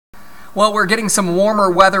Well, we're getting some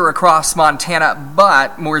warmer weather across Montana,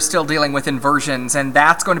 but we're still dealing with inversions, and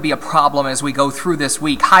that's going to be a problem as we go through this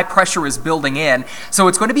week. High pressure is building in, so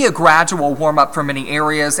it's going to be a gradual warm-up for many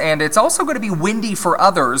areas, and it's also going to be windy for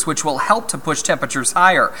others, which will help to push temperatures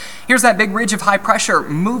higher. Here's that big ridge of high pressure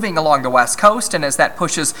moving along the west coast, and as that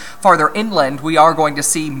pushes farther inland, we are going to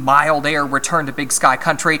see mild air return to Big Sky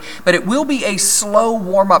country, but it will be a slow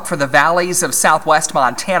warm-up for the valleys of southwest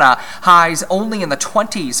Montana. Highs only in the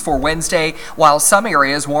 20s for Wednesday, while some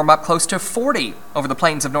areas warm up close to 40 over the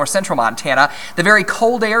plains of north central Montana. The very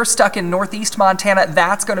cold air stuck in northeast Montana,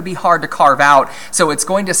 that's going to be hard to carve out, so it's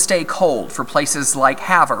going to stay cold for places like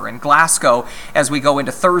Havre and Glasgow as we go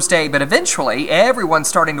into Thursday, but eventually everyone's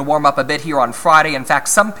starting to warm up a bit here on Friday. In fact,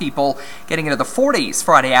 some people getting into the 40s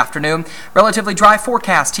Friday afternoon. Relatively dry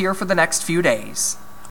forecast here for the next few days.